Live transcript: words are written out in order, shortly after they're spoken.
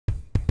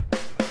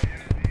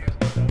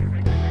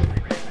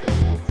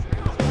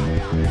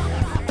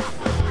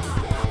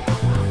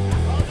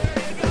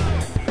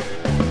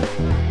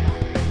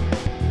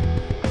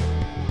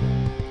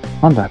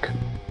On back.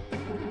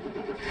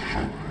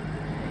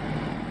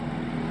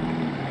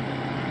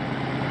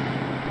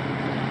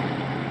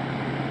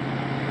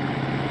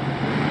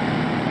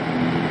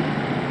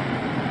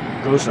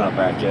 Goat's not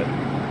back yet.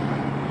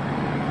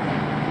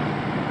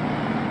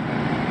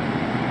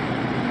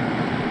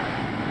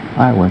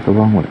 I went the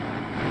wrong way.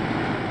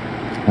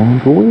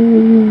 And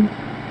whee!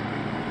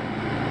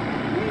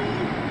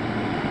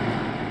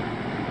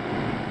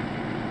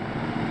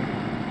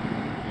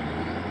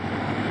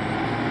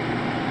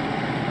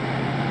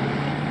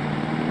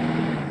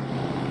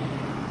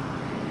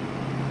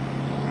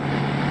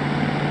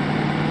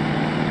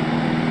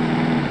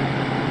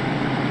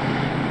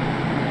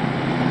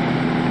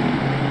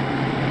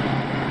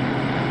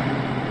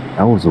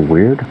 That was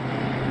weird.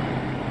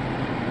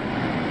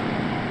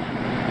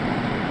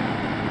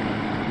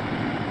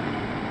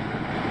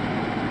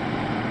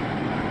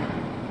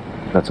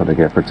 That's what I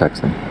get for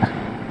texting.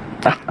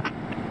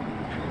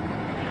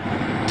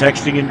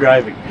 Texting and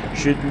driving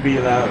shouldn't be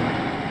allowed.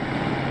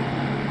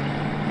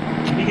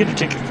 Can you get a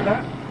ticket for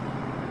that?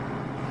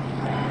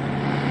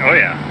 Oh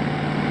yeah.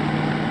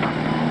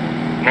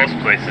 Most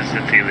places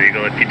it's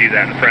illegal. If you do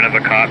that in front of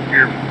a cop,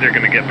 they're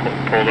gonna get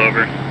pulled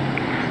over.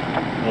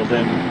 Well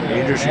then,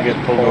 Andrew should get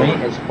pulled Point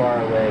over. is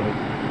far away.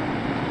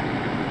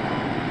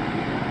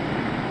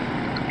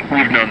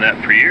 We've known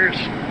that for years.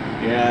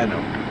 Yeah, I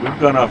know. We've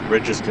gone off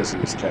bridges because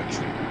of his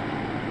texting.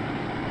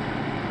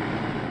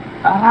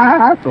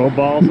 Ah! Throw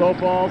balls, throw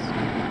balls.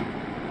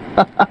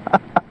 I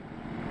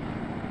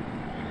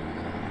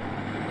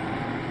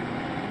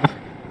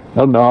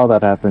don't know how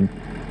that happened,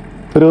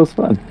 but it was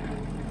fun.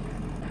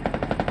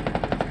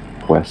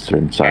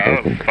 Western side, I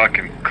Oh, think.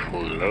 fucking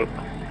close.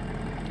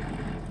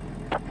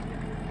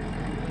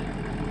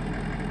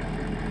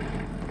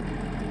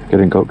 Get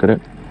in, Goat, get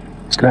it.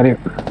 Let's get out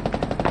of here.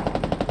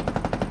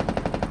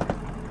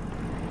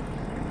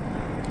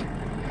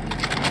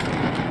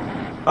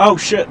 Oh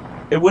shit!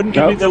 It wouldn't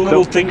give me the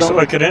little thing so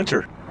I could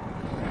enter.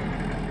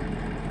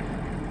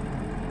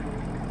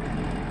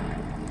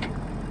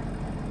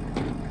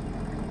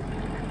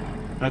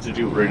 I have to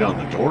do it right on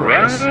the door,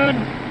 I guess.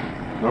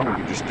 Run!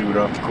 Normally you just do it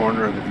off the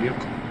corner of the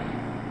vehicle.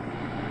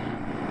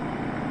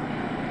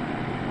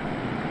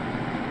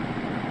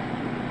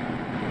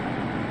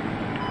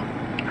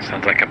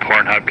 Sounds like a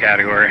Pornhub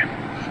category.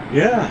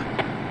 Yeah.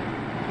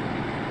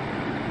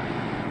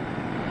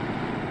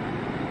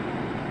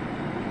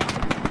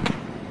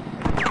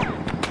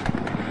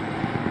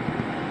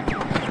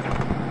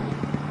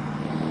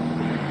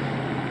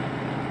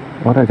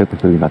 Why did I get the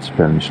feeling that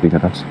Spanish usually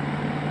get us?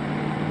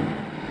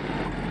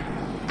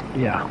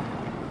 Yeah.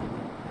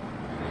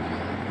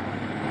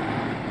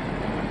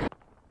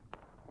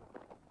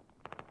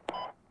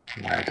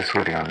 Yeah, just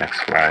waiting on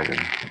next flag and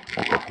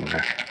I'll go from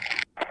there.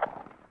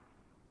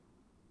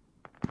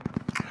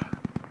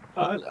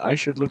 I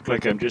should look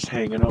like I'm just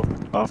hanging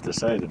off the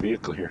side of the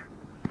vehicle here.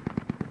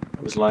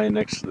 I was lying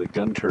next to the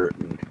gun turret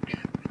and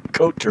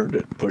Goat turned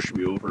it and pushed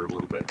me over a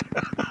little bit.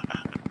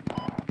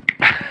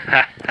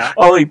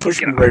 Oh, he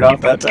pushed me right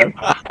off that time.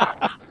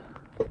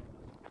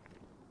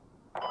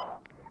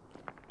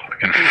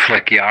 Fucking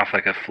flick you off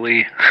like a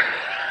flea.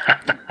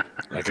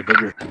 Like a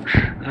bigger.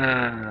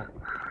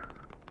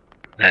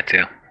 That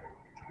too.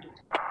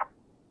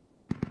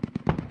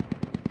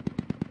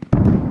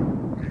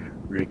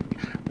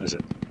 Was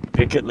it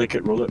pick it, lick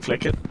it, roll it,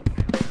 flick it?